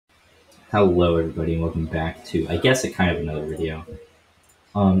Hello, everybody, and welcome back to, I guess, a kind of another video.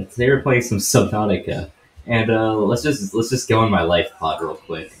 Today we're playing some Subnautica, and let's just go on my life pod real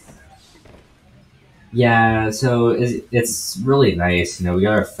quick. Yeah, so it's really nice. We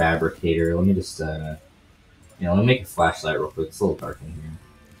got our fabricator. Let me just, let me make a flashlight real quick. It's a little dark in here,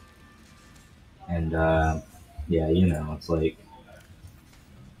 and yeah, it's like,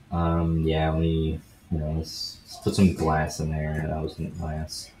 yeah, let's put some glass in there. That was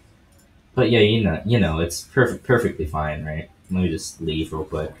glass. But yeah, it's perfectly fine, right? Let me just leave real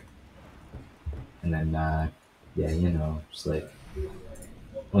quick, and then yeah, just like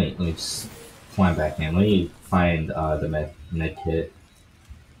wait, let me just climb back in. Let me find the med kit.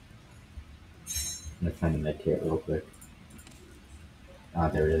 Let me find the med kit real quick. Ah,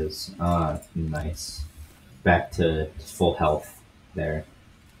 there it is. Ah, nice. Back to full health there.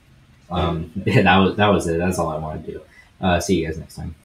 Yeah, that was it. That's all I wanted to do. See you guys next time.